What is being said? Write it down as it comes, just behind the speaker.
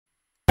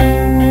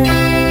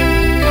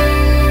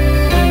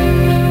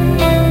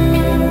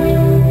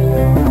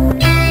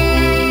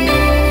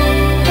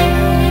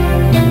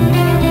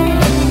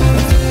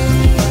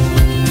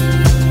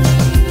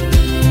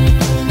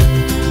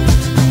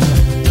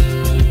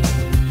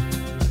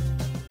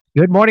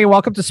Good morning and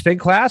welcome to Spin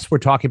Class. We're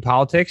talking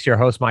politics. Your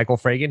host, Michael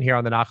Fragin, here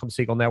on the Nachum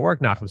Siegel Network,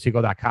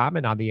 NachumSiegel.com,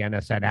 and on the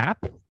NSN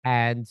app.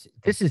 And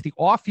this is the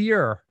off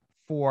year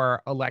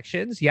for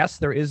elections. Yes,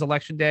 there is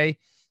election day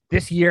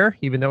this year,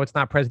 even though it's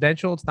not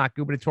presidential, it's not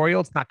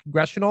gubernatorial, it's not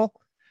congressional,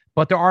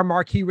 but there are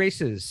marquee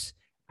races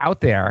out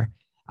there.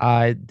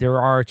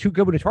 There are two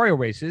gubernatorial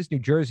races, New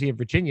Jersey and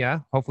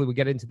Virginia. Hopefully we'll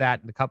get into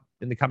that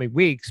in the coming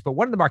weeks. But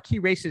one of the marquee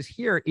races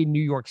here in New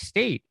York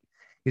State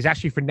is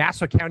actually for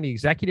Nassau County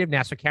Executive,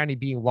 Nassau County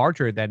being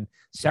larger than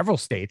several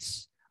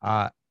states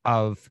in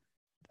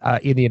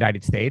the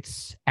United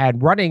States.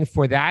 And running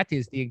for that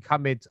is the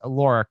incumbent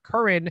Laura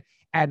Curran.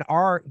 And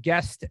our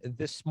guest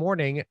this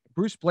morning,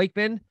 Bruce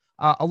Blakeman,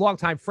 a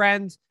longtime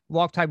friend,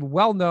 longtime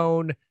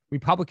well-known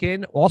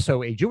Republican,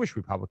 also a Jewish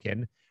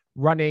Republican,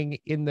 running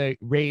in the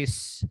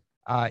race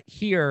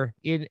here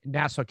in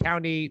Nassau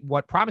County,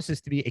 what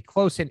promises to be a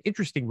close and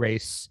interesting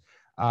race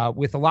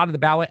with a lot of the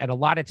ballot and a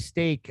lot at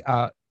stake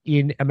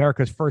in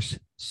America's first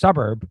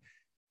suburb.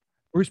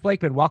 Bruce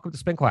Blakeman, welcome to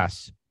Spin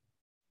Class.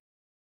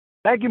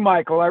 Thank you,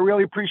 Michael. I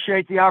really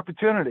appreciate the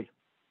opportunity.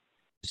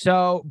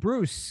 So,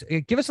 Bruce,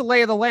 give us a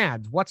lay of the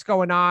land. What's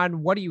going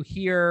on? What do you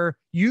hear?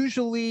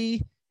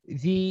 Usually,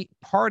 the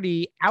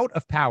party out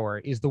of power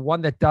is the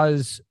one that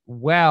does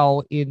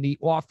well in the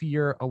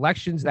off-year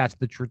elections. That's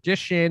the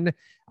tradition.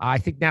 I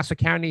think Nassau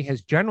County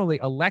has generally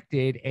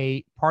elected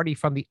a party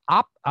from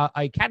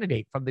a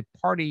candidate from the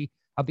party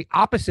of the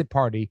opposite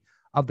party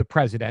of the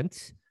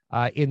president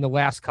in the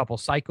last couple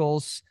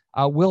cycles.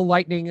 Will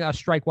lightning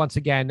strike once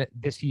again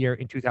this year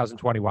in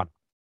 2021?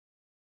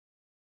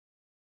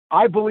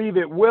 I believe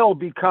it will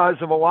because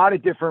of a lot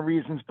of different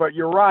reasons, but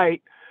you're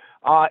right.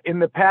 In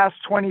the past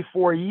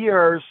 24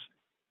 years,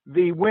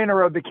 the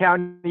winner of the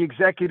county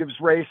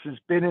executive's race has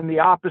been in the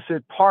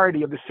opposite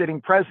party of the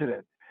sitting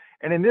president.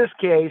 And in this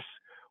case,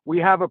 we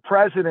have a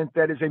president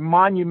that is a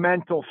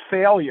monumental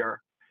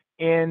failure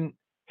in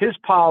his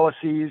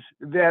policies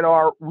that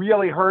are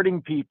really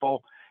hurting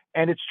people,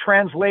 and it's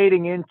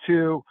translating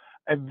into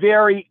a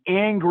very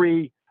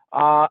angry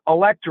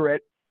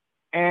electorate.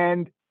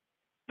 And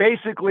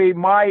basically,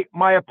 my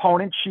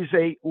opponent, she's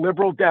a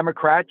liberal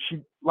Democrat.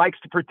 She likes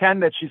to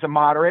pretend that she's a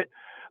moderate,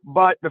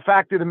 but the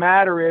fact of the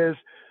matter is,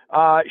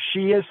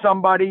 she is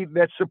somebody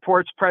that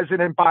supports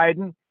President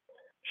Biden.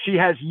 She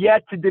has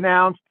yet to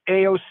denounce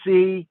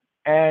AOC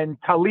and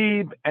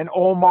Tlaib and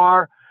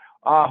Omar,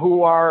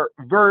 who are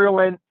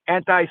virulent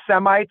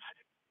anti-Semites.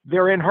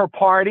 They're in her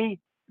party.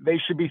 They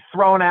should be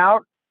thrown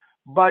out,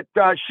 but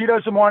she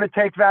doesn't want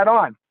to take that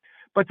on.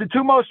 But the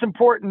two most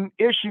important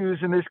issues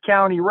in this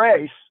county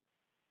race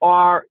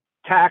are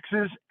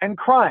taxes and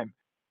crime.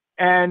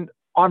 And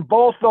on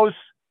both those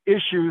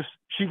issues,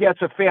 she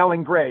gets a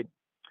failing grade.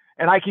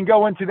 And I can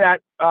go into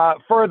that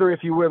further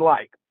if you would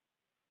like.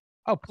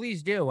 Oh,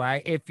 please do.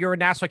 If you're a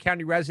Nassau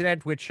County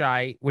resident, which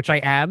I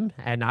am,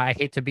 and I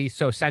hate to be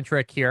so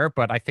centric here,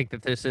 but I think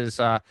that this is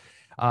an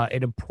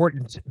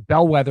important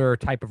bellwether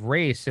type of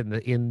race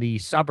in the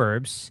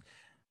suburbs,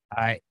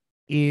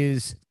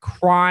 is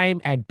crime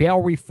and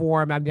bail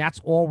reform. I mean, that's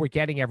all we're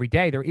getting every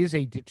day. There is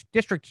a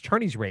district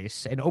attorney's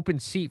race, an open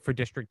seat for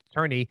district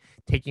attorney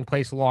taking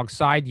place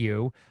alongside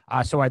you.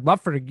 So I'd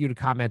love for you to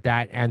comment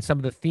that and some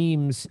of the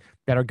themes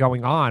that are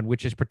going on,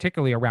 which is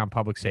particularly around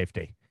public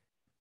safety.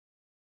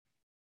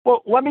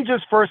 Well, let me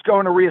just first go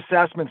into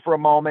reassessment for a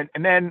moment,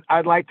 and then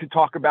I'd like to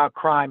talk about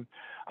crime.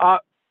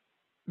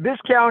 This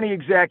county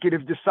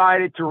executive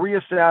decided to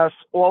reassess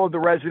all of the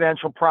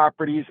residential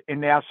properties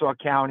in Nassau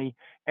County,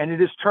 and it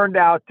has turned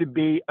out to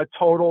be a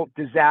total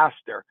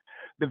disaster.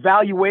 The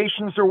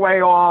valuations are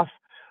way off.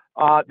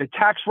 The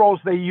tax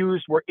rolls they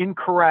used were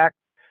incorrect.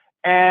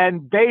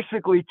 And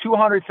basically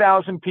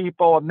 200,000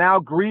 people have now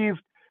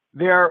grieved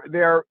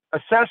their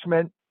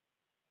assessment,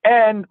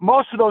 and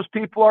most of those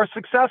people are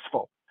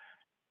successful.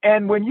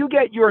 And when you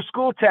get your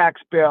school tax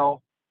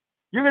bill,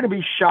 you're going to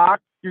be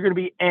shocked, you're going to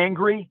be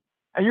angry,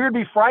 and you're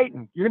going to be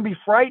frightened. You're going to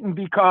be frightened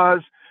because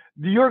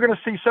you're going to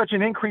see such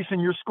an increase in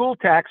your school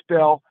tax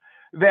bill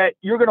that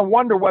you're going to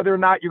wonder whether or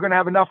not you're going to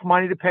have enough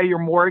money to pay your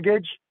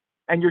mortgage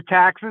and your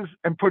taxes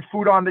and put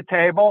food on the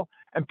table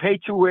and pay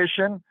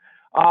tuition.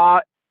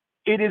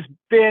 It has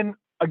been,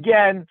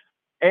 again,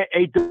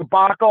 a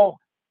debacle.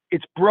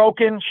 It's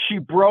broken. She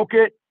broke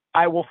it.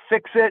 I will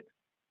fix it.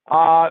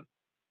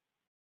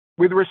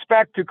 With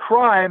respect to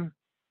crime,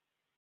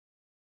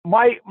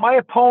 my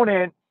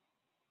opponent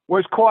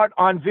was caught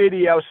on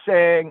video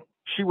saying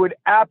she would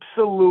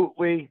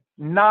absolutely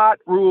not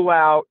rule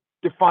out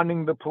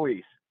defunding the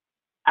police.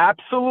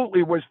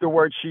 Absolutely was the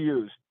word she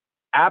used.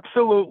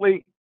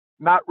 Absolutely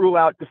not rule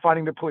out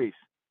defunding the police.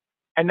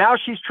 And now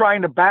she's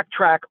trying to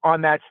backtrack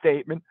on that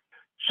statement,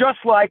 just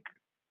like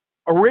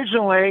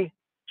originally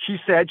she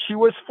said she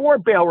was for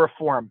bail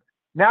reform.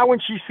 Now when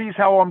she sees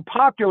how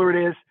unpopular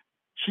it is,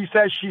 she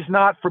says she's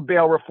not for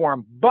bail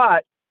reform.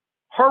 But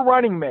her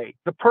running mate,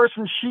 the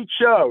person she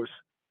chose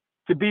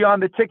to be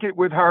on the ticket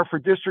with her for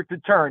district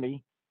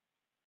attorney,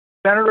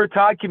 Senator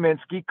Todd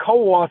Kaminsky,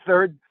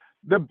 co-authored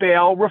the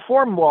bail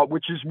reform law,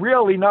 which is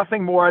really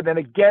nothing more than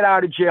a get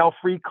out of jail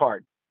free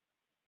card.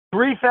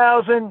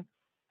 3,000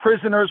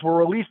 prisoners were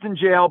released in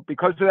jail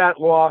because of that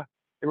law.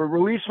 They were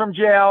released from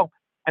jail,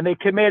 and they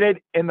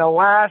committed in the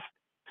last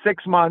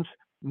 6 months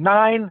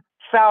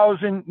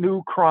 9,000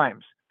 new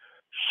crimes.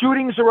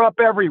 Shootings are up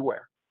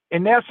everywhere.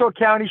 In Nassau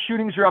County,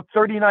 shootings are up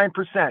 39%.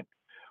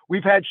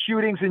 We've had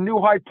shootings in New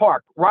Hyde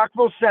Park,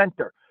 Rockville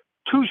Center,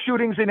 2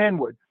 shootings in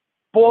Inwood,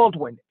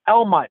 Baldwin,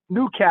 Elmont,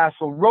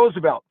 Newcastle,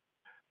 Roosevelt.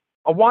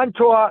 The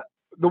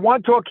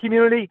Wantagh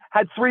community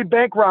had 3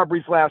 bank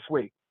robberies last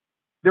week.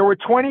 There were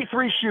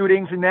 23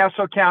 shootings in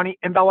Nassau County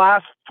in the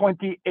last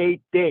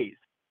 28 days.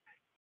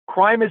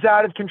 Crime is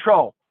out of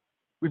control.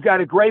 We've got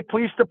a great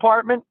police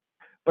department,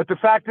 but the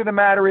fact of the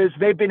matter is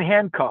they've been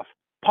handcuffed,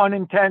 pun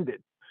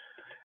intended.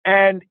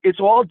 And it's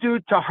all due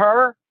to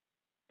her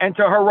and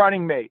to her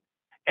running mate.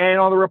 And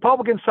on the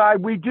Republican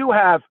side, we do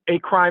have a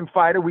crime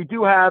fighter. We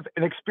do have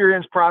an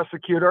experienced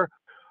prosecutor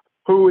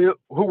who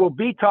will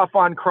be tough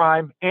on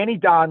crime, Annie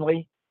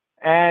Donnelly,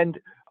 and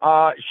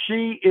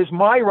she is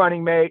my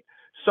running mate.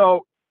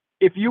 So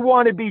if you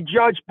want to be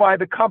judged by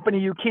the company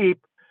you keep,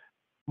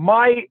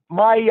 my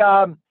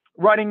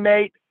running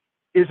mate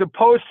is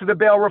opposed to the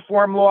bail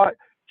reform law.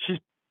 She's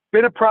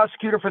been a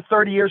prosecutor for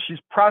 30 years. She's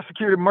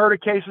prosecuted murder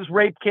cases,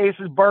 rape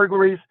cases,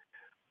 burglaries.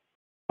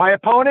 My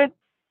opponent,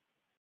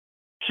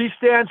 she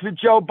stands with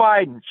Joe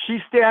Biden. She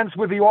stands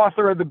with the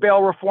author of the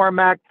Bail Reform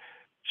Act.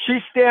 She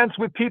stands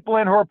with people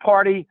in her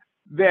party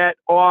that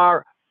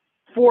are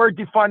for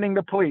defunding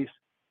the police.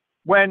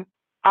 When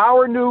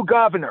our new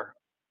governor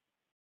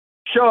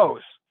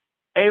chose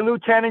a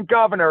lieutenant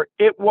governor,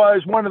 it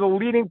was one of the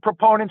leading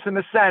proponents in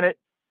the Senate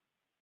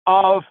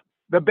of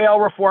the Bail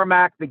Reform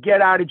Act, the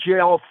get out of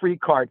jail free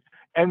card.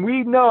 And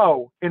we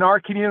know in our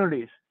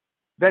communities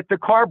that the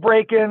car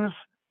break-ins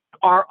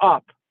are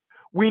up.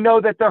 We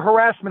know that the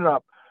harassment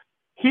up.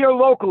 Here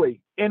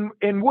locally in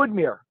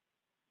Woodmere,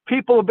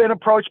 people have been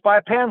approached by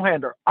a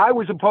panhandler. I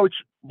was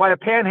approached by a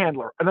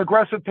panhandler, an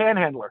aggressive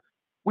panhandler.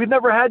 We've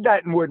never had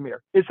that in Woodmere.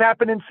 It's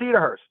happened in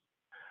Cedarhurst.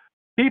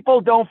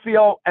 People don't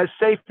feel as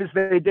safe as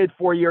they did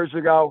 4 years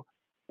ago.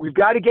 We've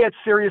got to get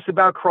serious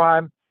about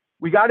crime.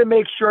 We got to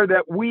make sure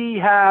that we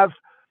have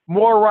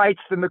more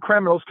rights than the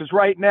criminals, because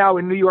right now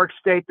in New York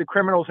State, the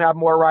criminals have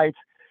more rights,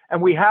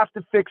 and we have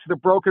to fix the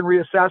broken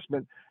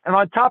reassessment. And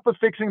on top of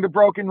fixing the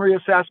broken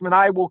reassessment,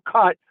 I will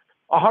cut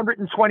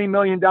 $120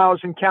 million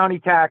in county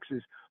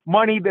taxes,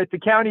 money that the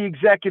county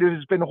executive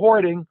has been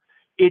hoarding.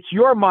 It's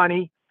your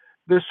money.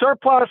 The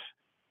surplus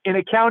in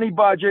a county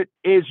budget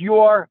is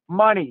your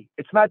money.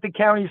 It's not the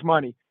county's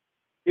money.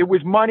 It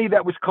was money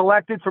that was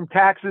collected from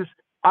taxes.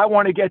 I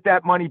want to get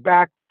that money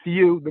back to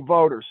you, the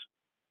voters.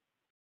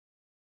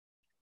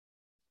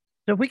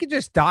 So if we could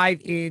just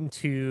dive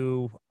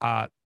into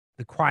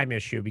the crime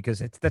issue, because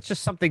that's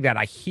just something that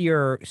I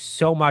hear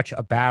so much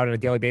about on a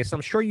daily basis.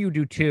 I'm sure you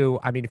do too.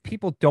 I mean, if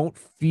people don't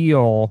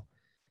feel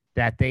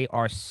that they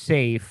are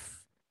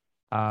safe,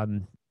 they're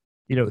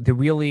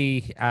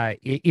really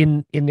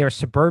in their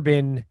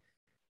suburban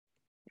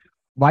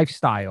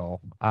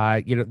lifestyle,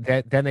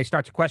 then they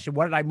start to question,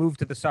 what did I move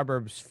to the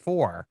suburbs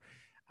for?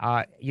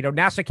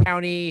 Nassau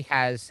County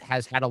has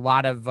had a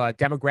lot of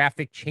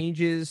demographic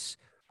changes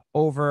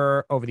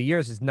over the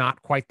years. Is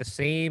not quite the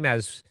same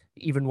as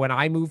even when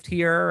I moved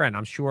here, and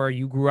I'm sure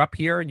you grew up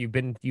here and you've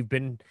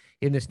been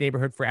in this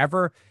neighborhood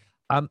forever.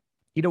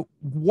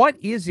 What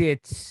is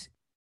it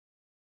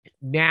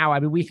now? I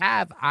mean, we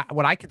have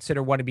what I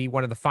consider to be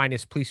one of the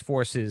finest police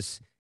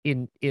forces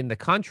in the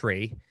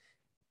country,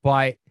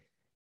 but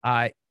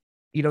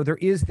there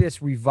is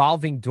this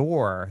revolving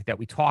door that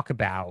we talk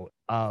about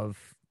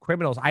of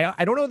criminals.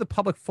 I don't know if the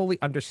public fully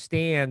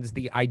understands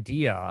the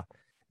idea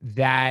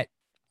that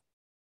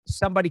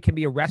somebody can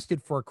be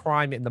arrested for a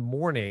crime in the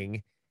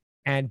morning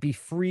and be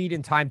freed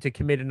in time to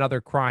commit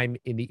another crime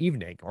in the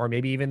evening, or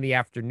maybe even the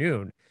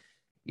afternoon.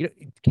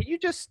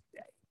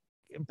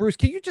 Bruce,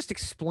 can you just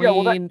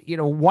explain,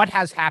 what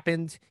has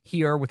happened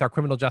here with our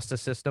criminal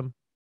justice system?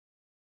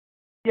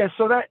 Yeah,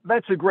 so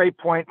that's a great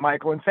point,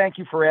 Michael, and thank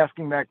you for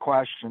asking that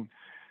question.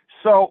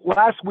 So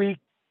last week,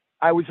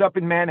 I was up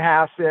in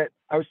Manhasset.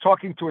 I was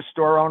talking to a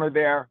store owner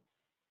there.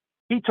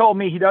 He told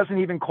me he doesn't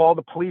even call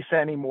the police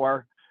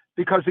anymore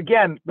because,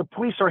 again, the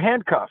police are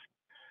handcuffed.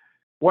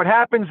 What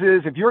happens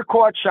is if you're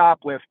caught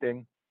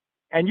shoplifting,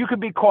 and you could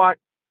be caught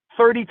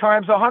 30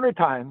 times, 100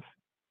 times,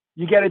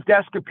 you get a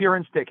desk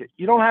appearance ticket.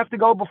 You don't have to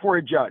go before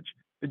a judge.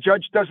 The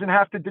judge doesn't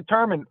have to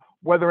determine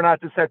whether or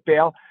not to set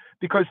bail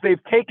because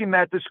they've taken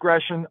that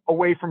discretion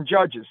away from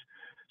judges.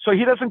 So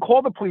he doesn't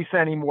call the police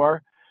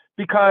anymore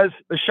because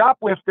the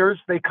shoplifters,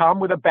 they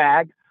come with a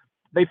bag,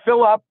 they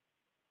fill up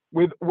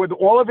with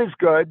all of his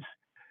goods.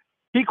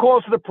 He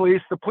calls the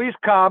police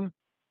come,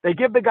 they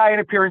give the guy an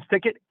appearance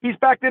ticket, he's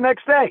back the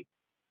next day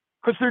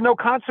because there are no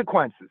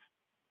consequences.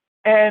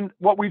 And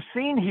what we've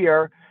seen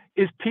here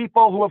is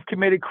people who have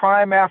committed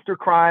crime after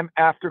crime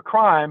after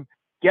crime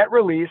get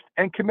released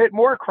and commit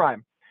more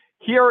crime.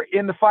 Here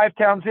in the Five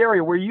Towns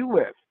area where you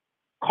live,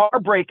 car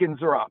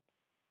break-ins are up.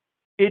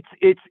 It's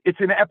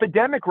an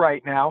epidemic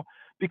right now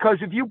because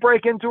if you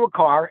break into a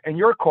car and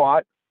you're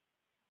caught,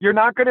 you're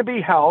not going to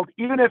be held,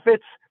 even if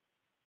it's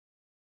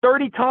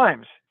 30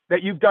 times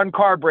that you've done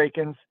car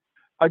break-ins,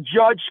 a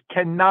judge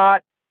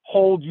cannot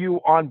hold you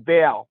on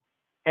bail.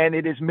 And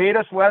it has made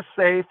us less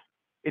safe.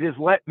 It has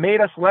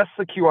made us less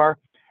secure.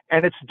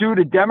 And it's due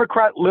to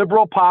Democrat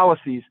liberal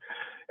policies.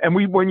 And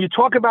when you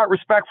talk about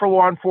respect for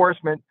law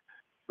enforcement,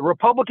 the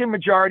Republican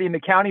majority in the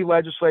county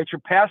legislature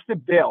passed a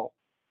bill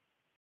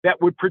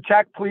that would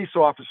protect police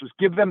officers,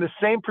 give them the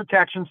same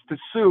protections to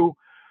sue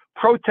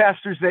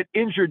protesters that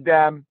injured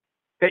them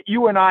that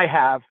you and I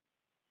have.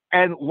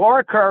 And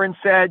Laura Curran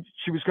said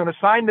she was going to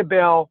sign the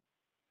bill,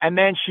 and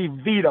then she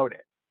vetoed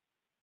it.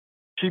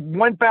 She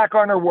went back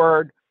on her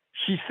word.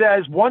 She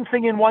says one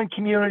thing in one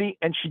community,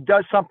 and she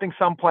does something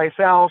someplace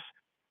else.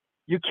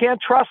 You can't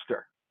trust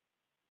her.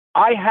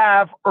 I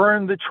have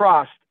earned the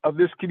trust of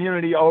this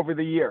community over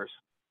the years.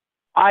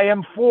 I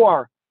am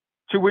for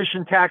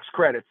tuition tax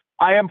credits.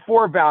 I am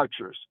for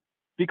vouchers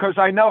because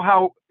I know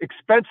how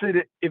expensive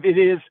it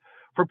is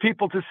for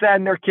people to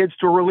send their kids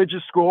to a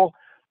religious school,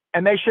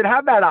 and they should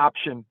have that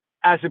option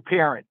as a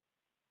parent.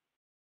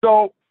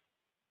 So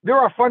there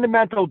are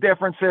fundamental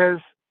differences.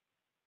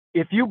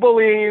 If you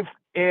believe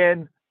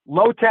in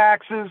low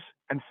taxes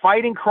and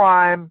fighting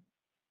crime,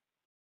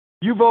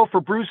 you vote for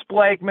Bruce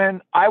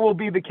Blakeman. I will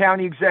be the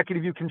county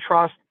executive you can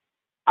trust.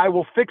 I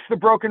will fix the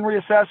broken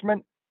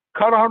reassessment,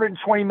 cut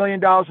 $120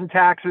 million in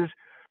taxes,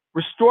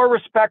 restore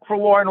respect for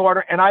law and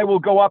order, and I will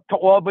go up to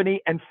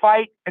Albany and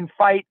fight and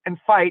fight and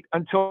fight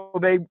until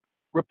they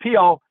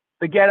repeal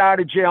the get out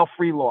of jail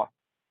free law.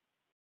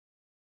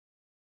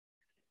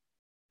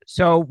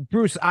 So,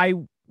 Bruce, I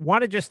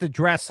want to just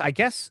address, I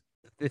guess,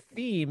 the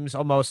themes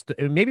almost.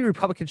 Maybe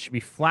Republicans should be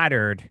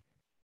flattered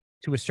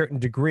to a certain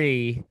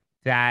degree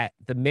that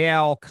the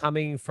mail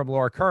coming from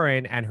Laura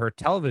Curran and her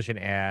television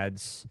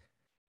ads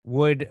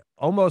would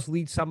almost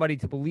lead somebody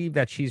to believe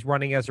that she's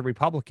running as a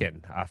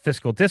Republican.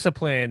 Fiscal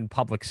discipline,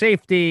 public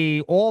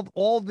safety,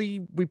 all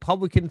the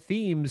Republican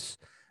themes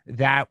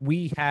that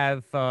we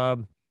have,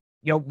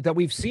 that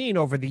we've seen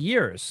over the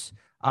years.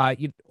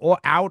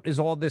 Out is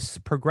all this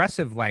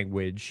progressive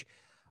language,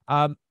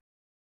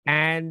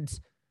 and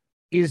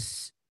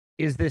is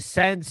this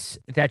sense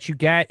that you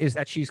get is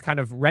that she's kind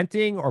of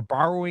renting or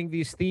borrowing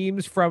these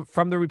themes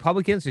from the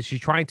Republicans? Is she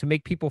trying to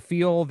make people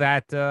feel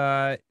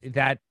that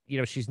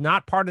she's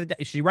not part of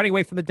is she running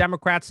away from the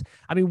Democrats?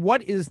 I mean,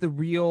 what is the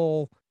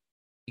real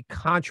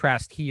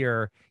contrast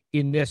here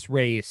in this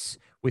race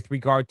with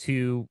regard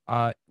to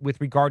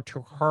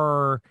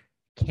her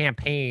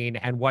campaign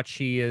and what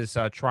she is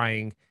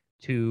trying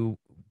to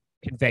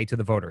convey to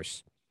the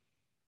voters?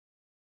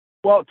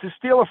 Well, to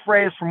steal a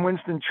phrase from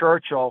Winston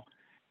Churchill,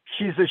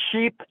 she's a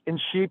sheep in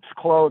sheep's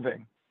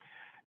clothing.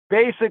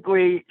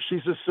 Basically,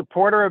 she's a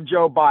supporter of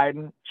Joe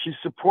Biden. She's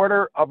a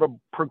supporter of a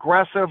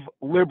progressive,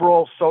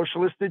 liberal,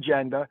 socialist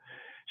agenda.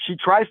 She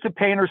tries to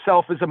paint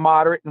herself as a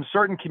moderate in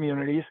certain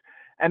communities,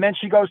 and then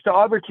she goes to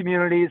other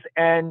communities,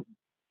 and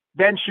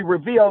then she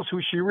reveals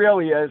who she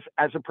really is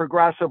as a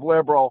progressive,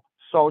 liberal,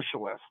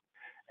 socialist.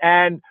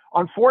 And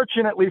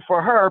unfortunately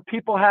for her,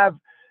 people have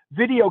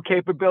video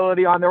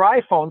capability on their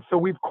iPhones, so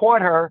we've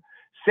caught her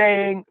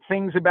saying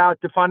things about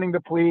defunding the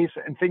police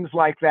and things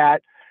like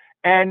that.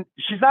 And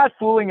she's not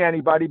fooling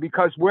anybody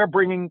because we're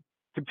bringing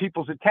to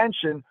people's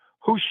attention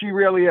who she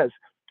really is.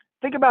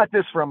 Think about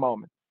this for a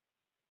moment.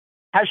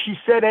 Has she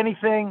said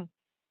anything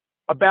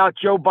about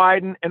Joe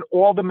Biden and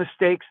all the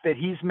mistakes that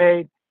he's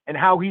made and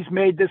how he's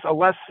made this a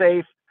less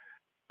safe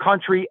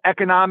country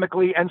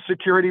economically and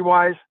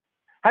security-wise?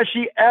 Has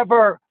she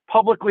ever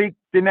publicly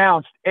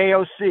denounced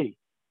AOC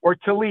or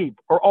Tlaib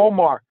or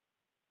Omar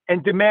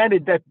and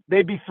demanded that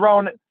they be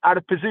thrown out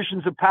of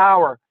positions of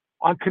power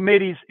on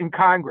committees in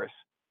Congress?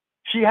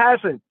 She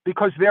hasn't,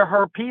 because they're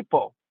her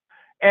people.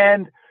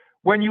 And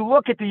when you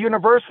look at the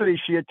university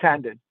she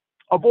attended,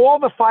 of all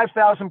the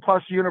 5,000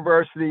 plus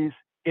universities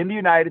in the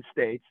United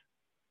States,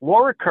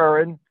 Laura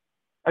Curran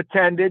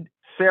attended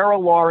Sarah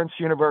Lawrence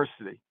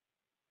University,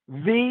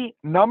 the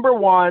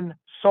 #1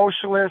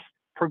 socialist,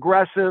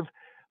 progressive,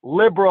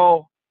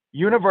 liberal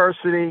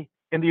university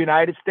in the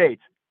United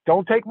States.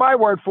 Don't take my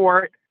word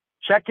for it.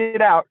 Check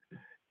it out.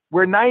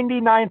 Where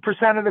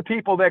 99% of the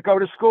people that go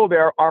to school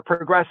there are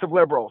progressive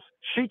liberals.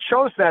 She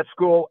chose that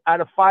school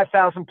out of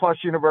 5,000 plus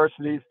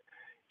universities.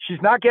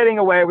 She's not getting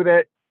away with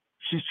it.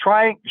 She's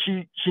trying.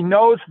 She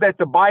knows that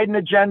the Biden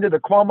agenda, the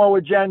Cuomo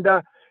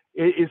agenda,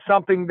 is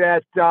something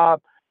that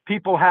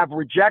people have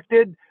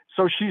rejected.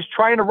 So she's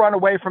trying to run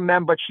away from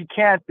them, but she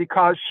can't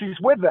because she's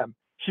with them.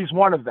 She's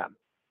one of them.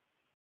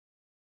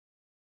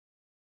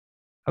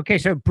 Okay,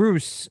 so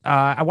Bruce,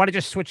 I want to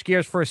just switch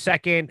gears for a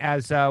second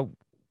as to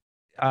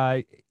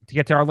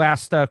get to our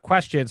last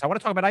questions. I want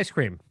to talk about ice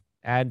cream,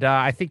 and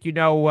I think you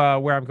know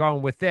where I'm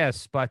going with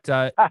this. But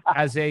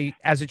as a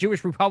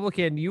Jewish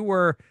Republican, you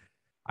were,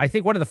 I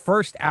think, one of the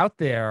first out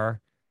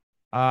there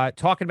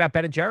talking about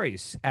Ben and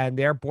Jerry's and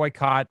their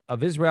boycott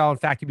of Israel. In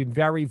fact, you've been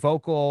very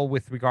vocal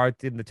with regard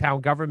to the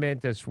town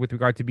government, as with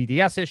regard to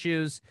BDS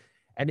issues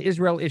and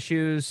Israel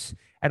issues.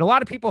 And a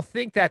lot of people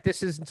think that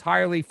this is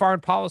entirely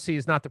foreign policy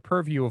is not the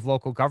purview of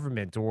local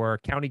government or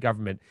county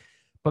government.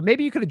 But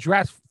maybe you could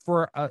address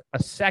for a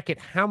second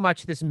how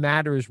much this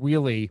matters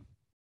really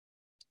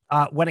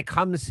when it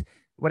comes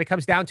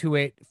down to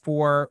it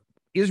for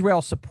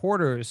Israel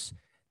supporters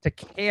to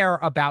care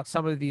about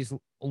some of these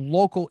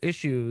local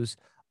issues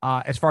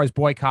as far as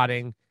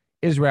boycotting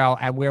Israel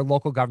and where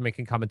local government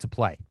can come into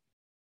play.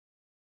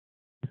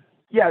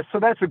 Yeah, so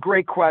that's a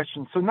great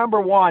question. So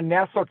number one,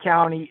 Nassau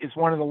County is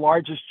one of the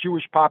largest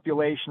Jewish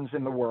populations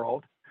in the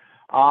world.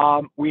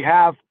 We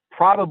have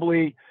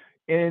probably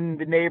in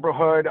the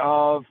neighborhood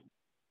of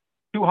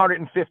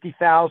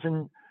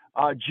 250,000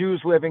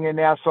 Jews living in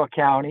Nassau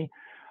County.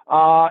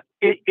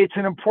 It's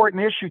an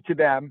important issue to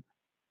them.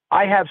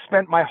 I have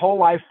spent my whole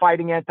life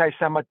fighting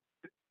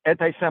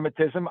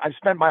anti-Semitism. I've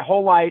spent my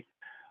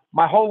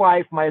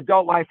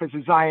adult life as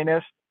a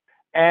Zionist.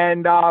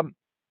 And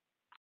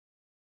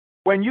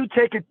when you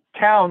take a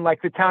town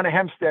like the town of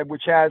Hempstead,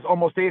 which has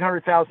almost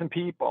 800,000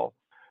 people,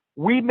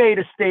 we made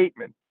a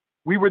statement.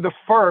 We were the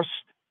first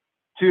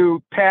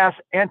to pass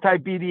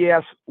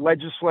anti-BDS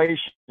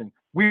legislation.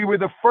 We were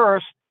the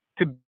first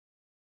to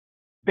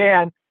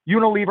ban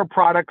Unilever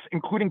products,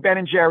 including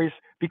Ben & Jerry's,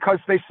 because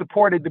they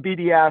supported the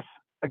BDS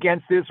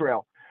against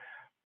Israel.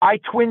 I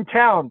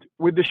twin-towned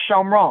with the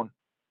Shomron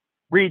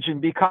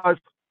region because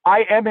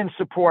I am in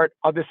support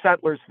of the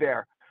settlers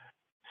there.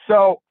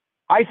 So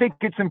I think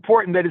it's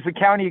important that as a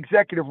county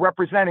executive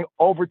representing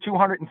over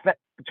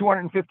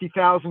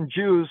 250,000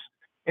 Jews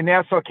in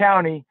Nassau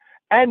County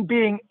and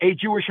being a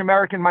Jewish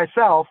American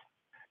myself,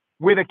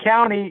 with a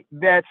county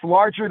that's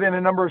larger than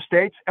a number of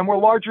states, and we're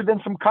larger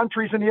than some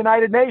countries in the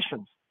United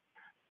Nations.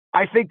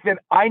 I think that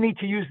I need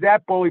to use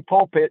that bully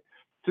pulpit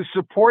to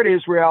support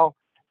Israel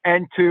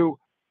and to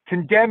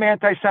condemn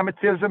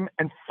anti-Semitism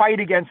and fight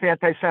against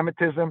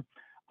anti-Semitism.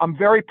 I'm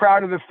very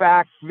proud of the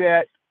fact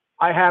that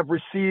I have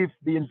received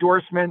the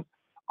endorsement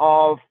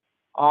of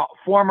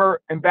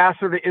former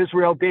ambassador to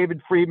Israel,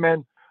 David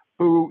Friedman,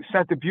 who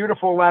sent a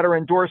beautiful letter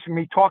endorsing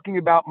me, talking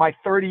about my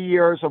 30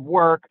 years of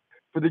work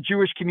for the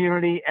Jewish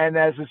community and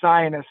as a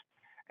Zionist.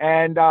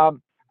 And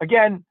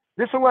again,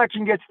 this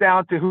election gets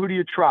down to who do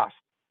you trust?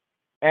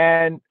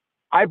 And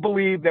I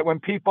believe that when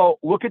people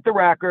look at the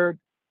record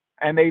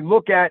and they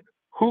look at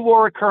who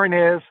Laura Kern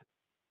is,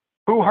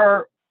 who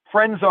her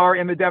friends are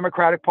in the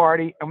Democratic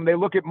Party, and when they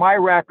look at my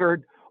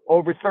record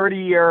over 30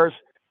 years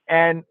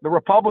and the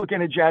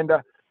Republican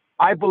agenda,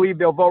 I believe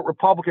they'll vote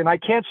Republican. I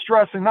can't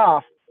stress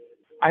enough.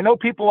 I know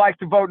people like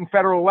to vote in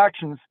federal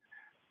elections,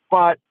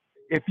 but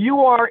if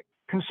you are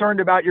concerned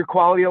about your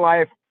quality of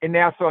life in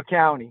Nassau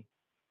County,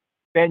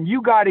 then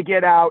you got to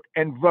get out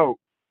and vote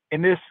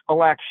in this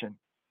election.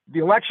 The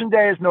election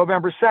day is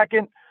November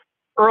 2nd.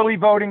 Early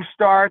voting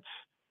starts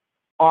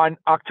on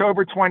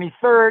October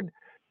 23rd.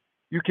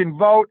 You can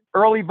vote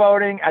early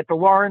voting at the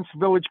Lawrence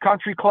Village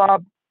Country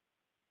Club.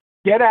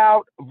 Get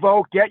out,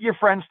 vote, get your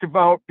friends to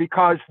vote,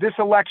 because this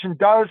election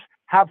does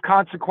have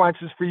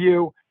consequences for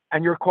you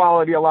and your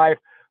quality of life.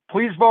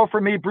 Please vote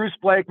for me, Bruce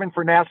Blakeman,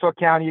 for Nassau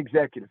County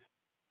Executive.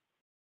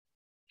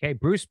 Okay,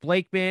 Bruce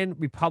Blakeman,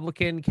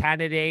 Republican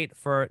candidate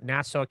for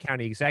Nassau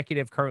County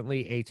Executive,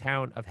 currently a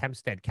Town of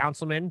Hempstead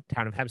councilman.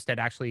 Town of Hempstead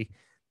actually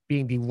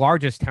being the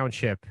largest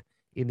township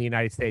in the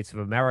United States of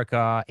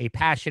America, a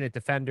passionate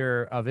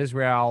defender of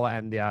Israel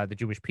and the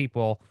Jewish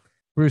people.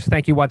 Bruce,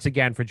 thank you once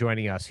again for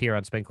joining us here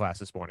on Spin Class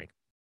this morning.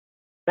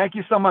 Thank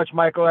you so much,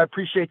 Michael. I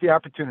appreciate the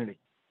opportunity.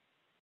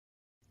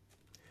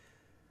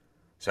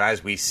 So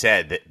as we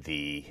said,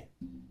 the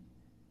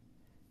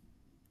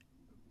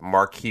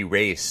marquee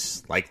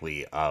race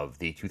likely of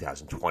the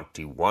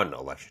 2021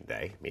 election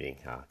day, meaning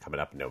coming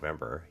up in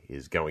November,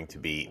 is going to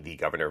be the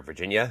governor of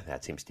Virginia.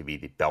 That seems to be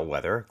the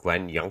bellwether.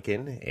 Glenn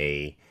Youngkin,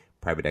 a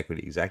private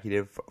equity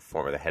executive,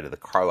 former the head of the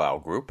Carlyle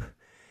Group,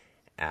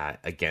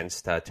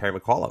 against Terry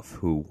McAuliffe,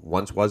 who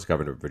once was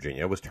governor of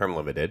Virginia, was term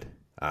limited,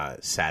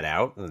 sat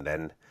out, and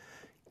then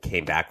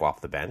came back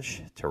off the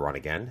bench to run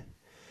again.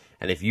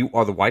 And if you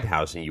are the White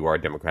House and you are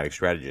a Democratic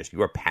strategist,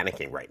 you are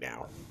panicking right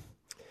now.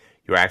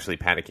 You're actually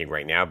panicking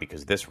right now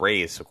because this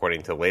race,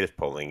 according to the latest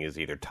polling, is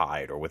either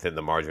tied or within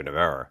the margin of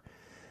error.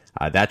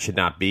 That should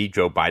not be.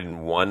 Joe Biden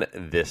won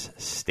this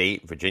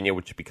state, Virginia,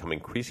 which has become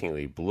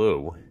increasingly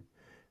blue,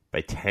 by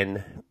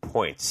 10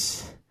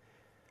 points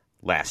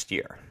last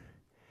year.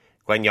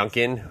 Glenn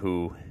Youngkin,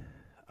 who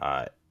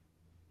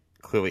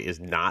clearly is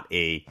not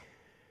a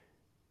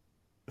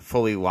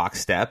fully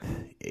lockstep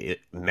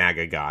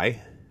MAGA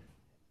guy,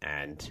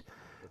 and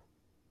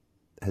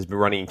has been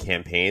running a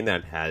campaign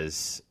that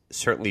has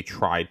certainly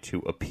tried to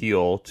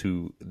appeal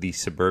to the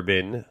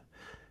suburban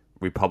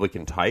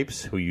Republican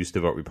types who used to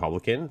vote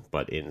Republican,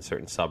 but in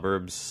certain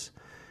suburbs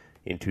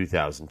in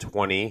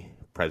 2020,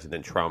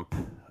 President Trump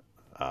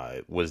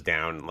was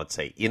down, let's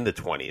say, in the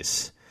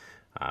 20s,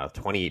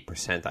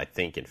 28%, I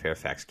think, in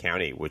Fairfax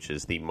County, which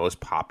is the most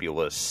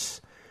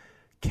populous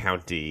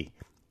county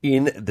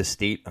in the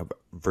state of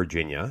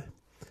Virginia.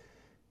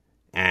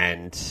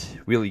 And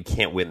really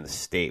can't win the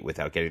state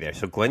without getting there.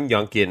 So Glenn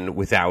Youngkin,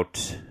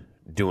 without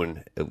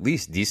doing at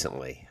least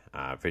decently,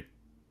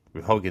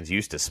 Republicans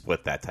used to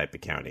split that type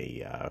of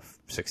county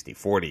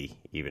 60-40,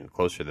 even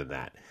closer than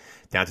that,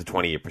 down to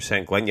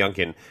 28%. Glenn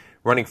Youngkin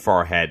running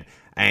far ahead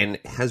and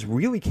has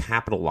really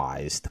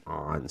capitalized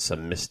on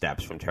some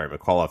missteps from Terry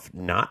McAuliffe,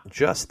 not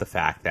just the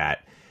fact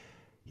that,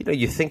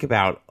 you think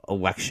about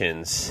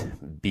elections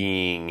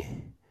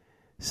being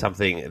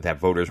something that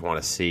voters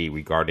want to see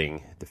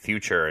regarding the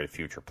future and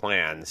future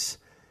plans.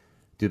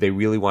 Do they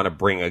really want to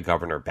bring a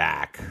governor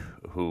back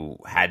who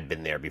had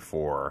been there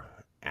before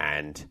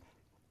and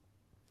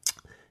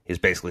is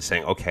basically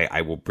saying, okay,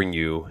 I will bring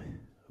you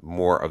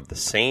more of the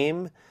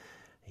same?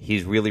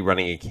 He's really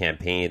running a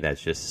campaign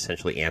that's just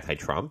essentially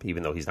anti-Trump,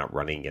 even though he's not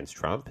running against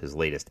Trump. His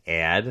latest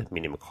ad,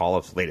 meaning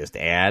McAuliffe's latest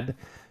ad,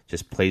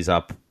 just plays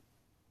up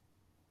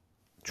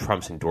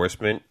Trump's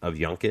endorsement of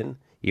Youngkin,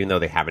 even though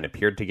they haven't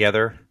appeared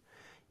together,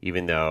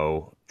 even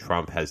though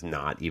Trump has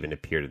not even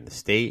appeared in the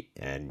state.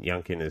 And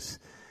Youngkin is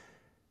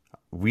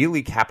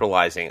really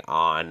capitalizing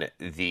on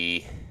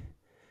the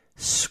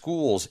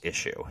schools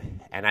issue.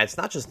 And it's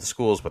not just the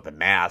schools, but the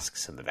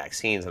masks and the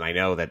vaccines. And I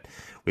know that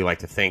we like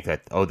to think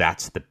that,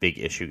 that's the big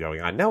issue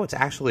going on. No, it's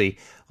actually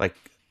like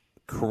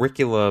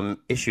curriculum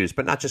issues,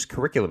 but not just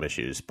curriculum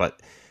issues,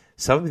 but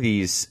some of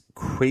these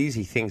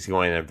crazy things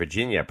going on in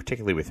Virginia,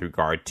 particularly with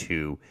regard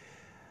to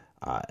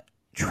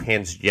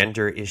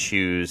transgender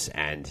issues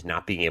and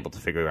not being able to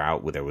figure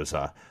out whether there was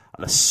an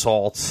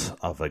assault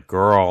of a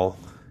girl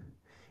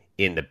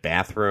in the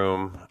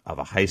bathroom of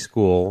a high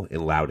school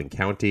in Loudoun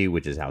County,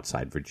 which is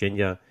outside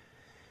Virginia,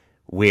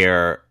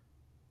 where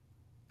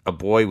a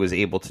boy was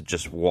able to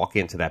just walk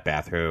into that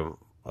bathroom,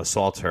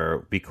 assault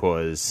her,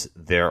 because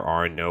there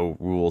are no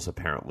rules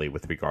apparently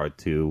with regard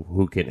to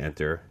who can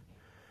enter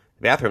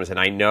bathrooms. And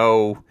I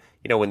know,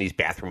 when these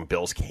bathroom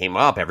bills came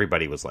up,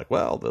 everybody was like,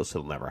 well, this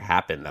will never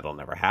happen. That'll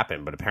never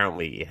happen. But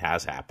apparently it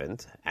has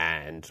happened.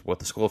 And what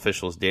the school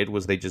officials did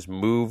was they just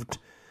moved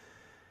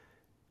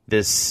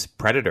this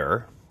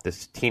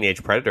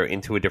teenage predator,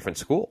 into a different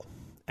school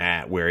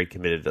where he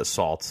committed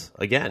assault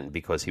again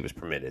because he was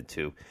permitted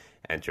to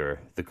enter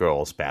the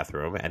girls'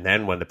 bathroom. And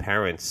then when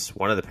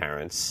one of the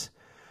parents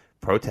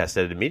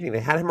protested at a meeting, they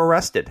had him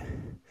arrested.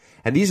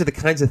 And these are the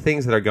kinds of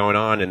things that are going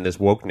on in this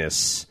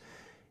wokeness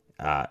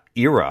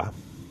era,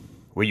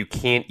 where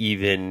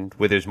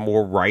where there's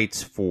more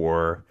rights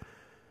for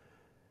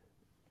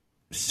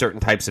certain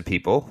types of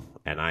people.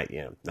 And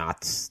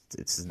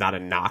it's not a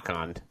knock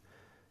on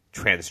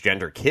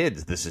transgender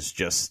kids. This is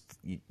just,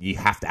 you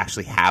have to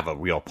actually have a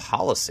real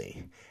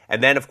policy.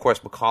 And then, of course,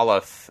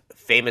 McAuliffe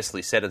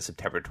famously said on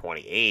September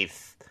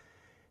 28th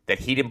that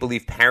he didn't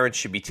believe parents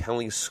should be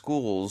telling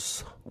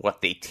schools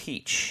what they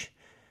teach.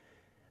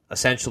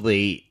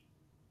 Essentially,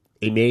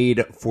 a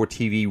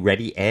made-for-TV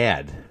ready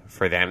ad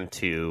for them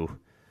to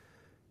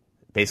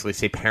basically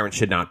say parents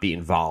should not be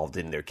involved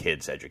in their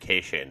kids'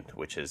 education,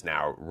 which is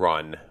now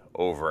run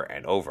over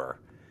and over.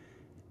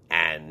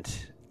 And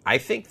I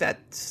think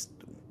that's,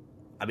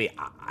 I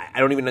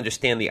don't even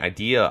understand the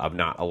idea of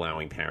not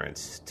allowing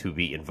parents to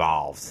be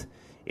involved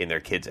in their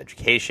kids'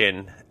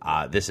 education.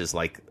 This is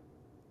like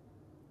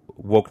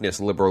wokeness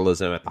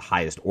liberalism at the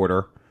highest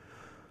order,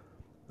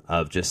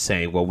 of just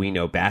saying, well, we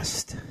know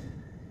best,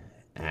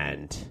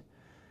 and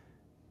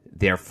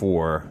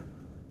therefore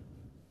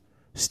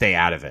stay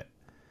out of it.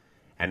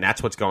 And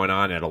that's what's going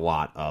on at a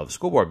lot of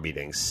school board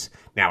meetings.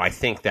 Now, I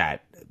think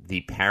that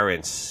the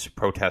parents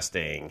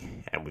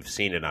protesting, and we've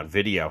seen it on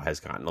video, has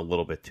gotten a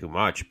little bit too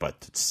much.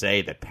 But to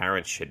say that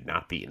parents should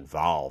not be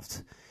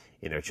involved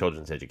in their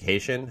children's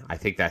education, I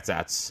think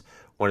that's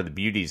one of the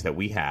beauties that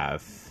we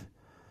have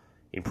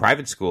in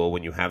private school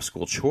when you have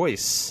school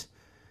choice,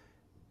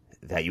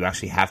 that you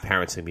actually have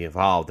parents to be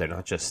involved. They're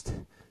not just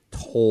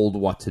told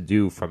what to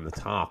do from the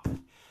top,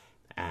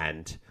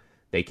 and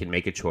they can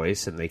make a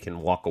choice and they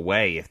can walk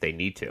away if they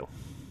need to.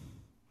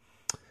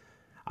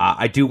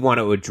 I do want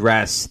to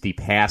address the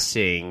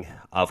passing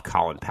of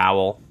Colin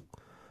Powell,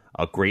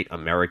 a great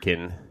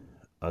American,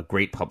 a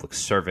great public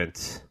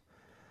servant,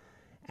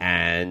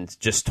 and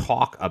just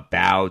talk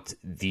about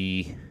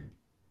we'll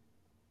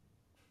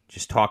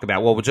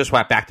just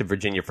wrap back to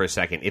Virginia for a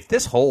second. If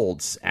this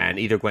holds and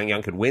either Glenn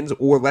Youngkin wins,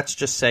 or let's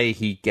just say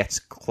he gets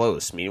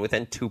close, meaning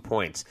within 2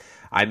 points,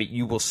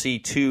 you will see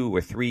 2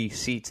 or 3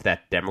 seats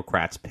that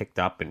Democrats picked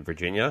up in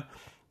Virginia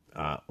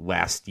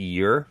last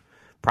year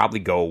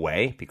probably go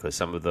away, because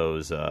some of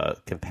those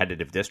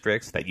competitive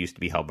districts that used to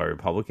be held by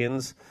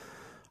Republicans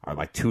are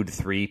like 2 to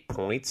 3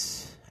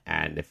 points.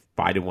 And if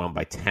Biden won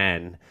by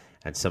 10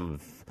 and some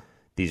of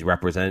these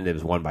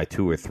representatives won by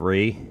 2 or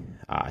 3,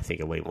 I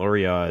think Elaine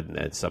Luria and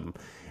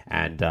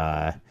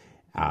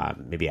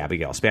maybe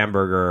Abigail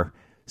Spanberger,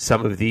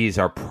 some of these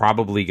are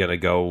probably going to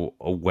go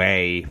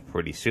away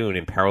pretty soon,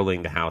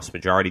 imperiling the House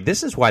majority.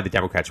 This is why the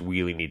Democrats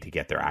really need to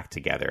get their act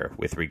together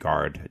with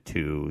regard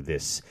to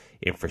this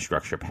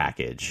infrastructure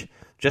package.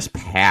 Just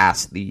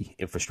pass the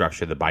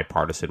infrastructure, the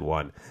bipartisan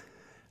one.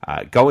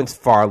 Going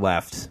far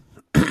left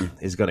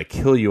is going to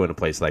kill you in a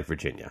place like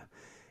Virginia.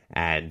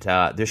 And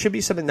there should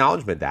be some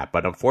acknowledgement of that,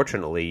 but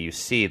unfortunately, you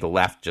see the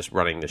left just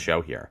running the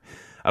show here.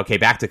 Okay,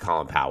 back to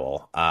Colin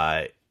Powell.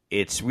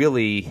 it's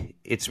really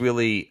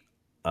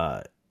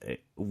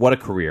what a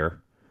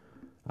career,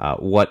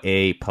 what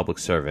a public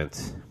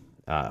servant,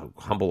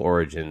 humble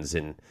origins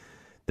in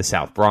the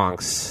South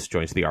Bronx,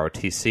 joins the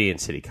ROTC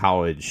and City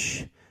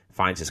College,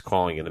 finds his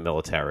calling in the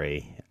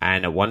military,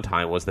 and at one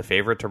time was the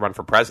favorite to run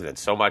for president,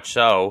 so much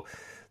so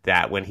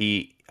that when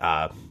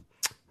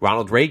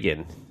Ronald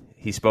Reagan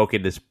spoke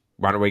in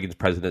Ronald Reagan's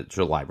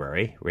presidential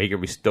library.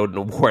 Reagan bestowed an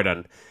award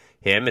on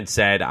him and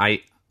said, I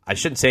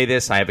shouldn't say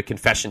this. I have a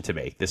confession to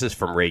make. This is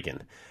from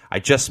Reagan. I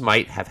just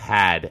might have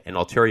had an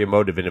ulterior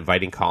motive in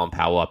inviting Colin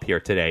Powell up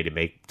here today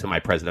to my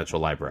presidential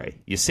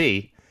library. You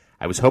see,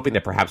 I was hoping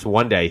that perhaps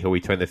one day he'll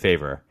return the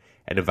favor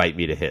and invite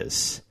me to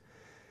his,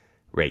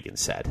 Reagan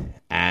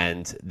said.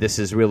 And this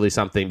is really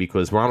something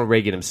because Ronald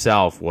Reagan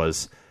himself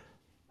was,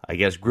 I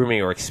guess,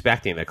 grooming or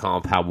expecting that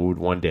Colin Powell would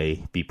one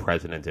day be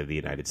president of the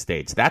United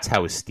States. That's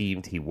how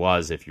esteemed he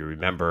was, if you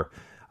remember,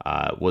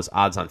 was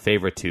odds-on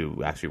favorite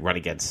to actually run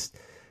against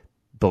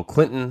Bill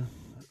Clinton,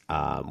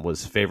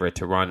 was favorite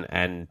to run.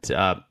 And,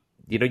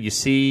 you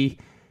see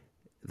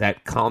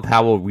that Colin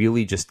Powell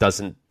really just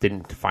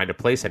didn't find a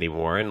place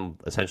anymore and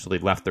essentially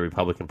left the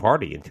Republican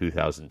Party in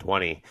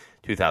 2020,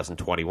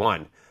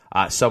 2021.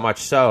 So much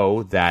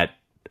so that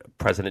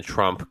President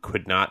Trump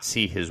could not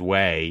see his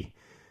way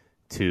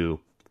to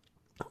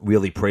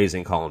really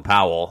praising Colin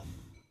Powell.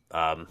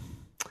 I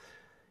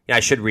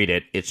should read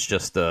it. It's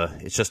just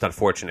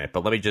unfortunate.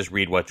 But let me just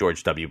read what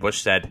George W.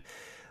 Bush said.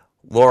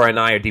 Laura and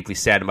I are deeply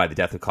saddened by the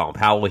death of Colin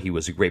Powell. He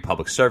was a great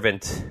public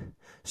servant,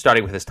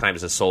 starting with his time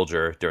as a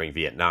soldier during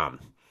Vietnam.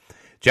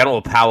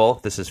 General Powell,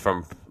 this is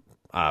from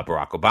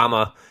Barack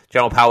Obama.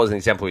 General Powell is an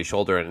exemplary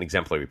soldier and an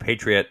exemplary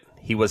patriot.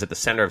 He was at the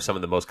center of some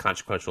of the most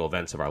consequential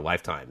events of our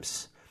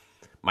lifetimes.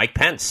 Mike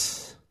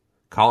Pence.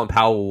 Colin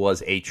Powell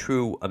was a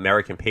true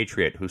American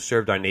patriot who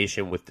served our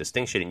nation with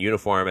distinction in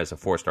uniform as a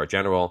 4-star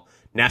general,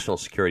 national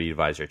security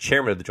advisor,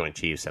 chairman of the Joint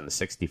Chiefs, and the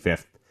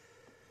 65th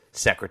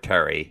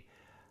Secretary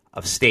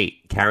of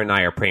State. Karen and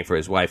I are praying for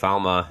his wife,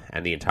 Alma,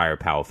 and the entire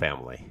Powell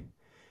family.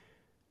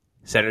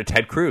 Senator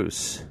Ted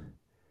Cruz.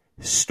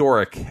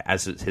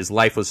 His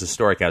life was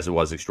historic as it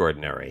was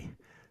extraordinary.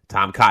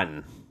 Tom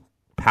Cotton.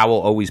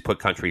 Powell always put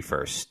country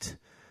first.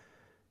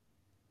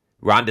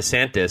 Ron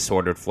DeSantis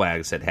ordered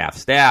flags at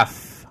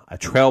half-staff.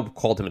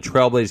 Called him a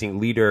trailblazing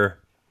leader,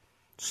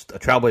 a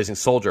trailblazing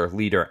soldier,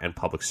 leader, and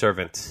public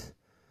servant.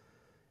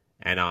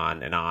 And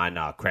on and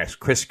on.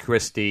 Chris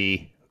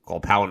Christie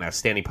called Powell an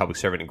outstanding public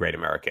servant and great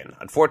American.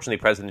 Unfortunately,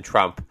 President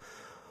Trump,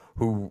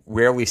 who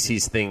rarely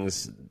sees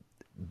things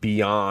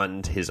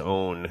beyond his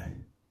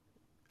own,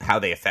 how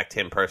they affect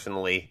him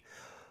personally,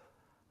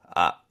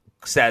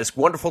 says,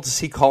 wonderful to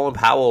see Colin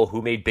Powell,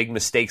 who made big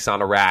mistakes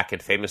on Iraq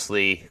and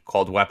famously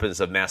called weapons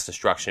of mass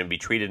destruction, be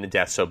treated to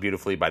death so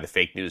beautifully by the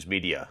fake news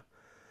media.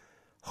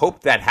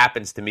 Hope that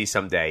happens to me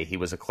someday. He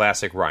was a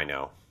classic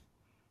rhino.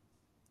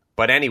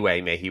 But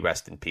anyway, may he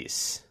rest in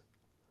peace.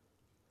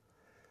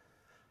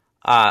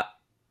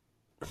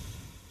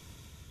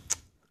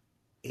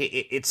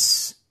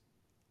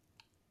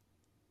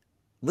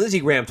 Lindsey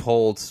Graham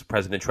told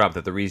President Trump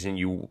that the reason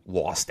you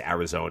lost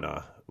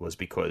Arizona was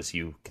because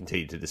you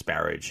continued to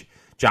disparage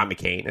John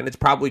McCain, and it's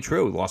probably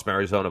true. We lost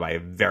Arizona by a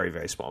very,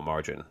 very small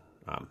margin.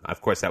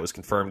 Of course, that was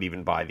confirmed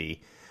even by the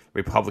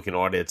Republican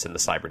audits and the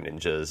cyber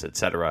ninjas,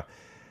 etc.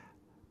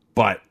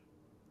 But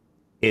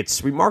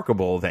it's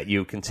remarkable that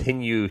you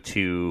continue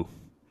to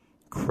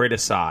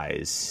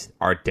criticize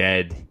our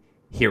dead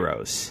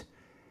heroes.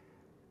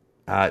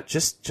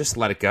 Just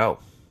let it go.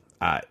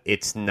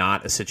 It's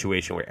not a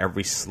situation where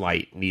every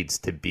slight needs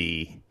to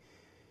be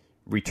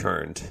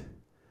returned.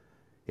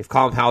 If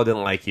Colin Powell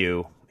didn't like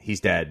you, he's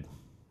dead.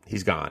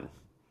 He's gone.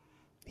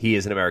 He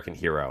is an American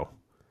hero,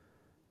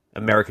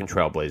 American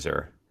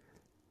trailblazer,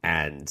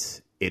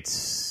 and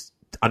it's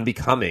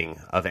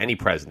unbecoming of any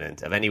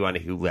president, of anyone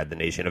who led the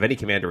nation, of any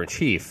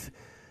commander-in-chief,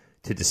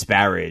 to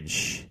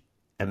disparage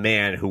a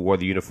man who wore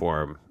the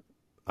uniform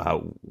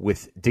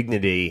with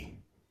dignity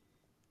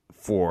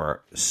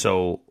for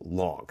so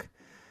long.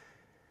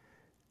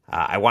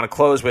 I want to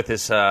close with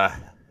this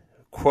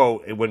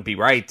quote. It wouldn't be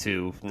right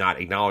to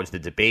not acknowledge the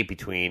debate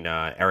between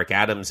Eric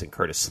Adams and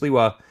Curtis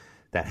Sliwa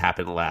that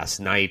happened last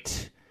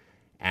night.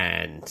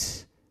 And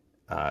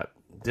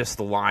just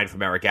the line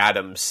from Eric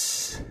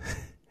Adams.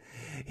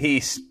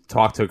 He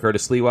talked to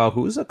Curtis Sliwa,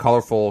 who's a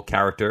colorful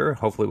character.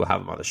 Hopefully we'll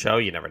have him on the show.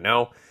 You never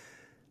know.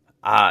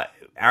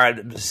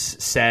 Adams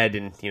said,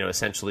 and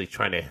essentially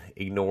trying to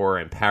ignore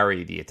and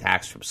parry the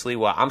attacks from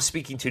Sliwa, I'm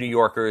speaking to New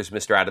Yorkers,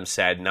 Mr. Adams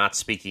said, not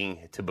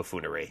speaking to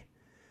buffoonery.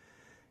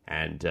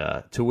 And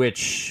to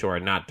which, or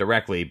not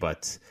directly,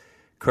 but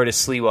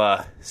Curtis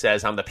Sliwa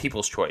says, I'm the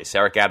people's choice.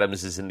 Eric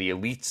Adams is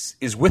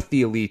with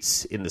the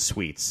elites in the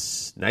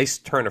suites. Nice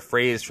turn of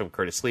phrase from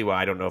Curtis Sliwa.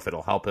 I don't know if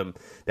it'll help him.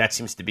 That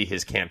seems to be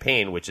his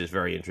campaign, which is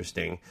very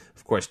interesting.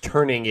 Of course,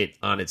 turning it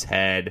on its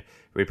head,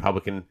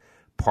 Republican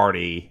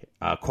Party,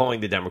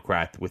 calling the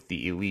Democrat with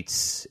the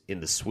elites in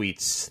the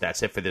suites.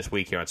 That's it for this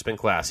week here on Spin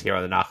Class, here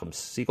on the Nachum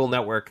Segal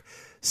Network.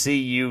 See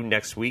you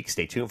next week.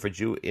 Stay tuned for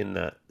Jew in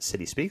the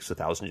City Speaks with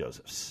Alison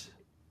Josephs.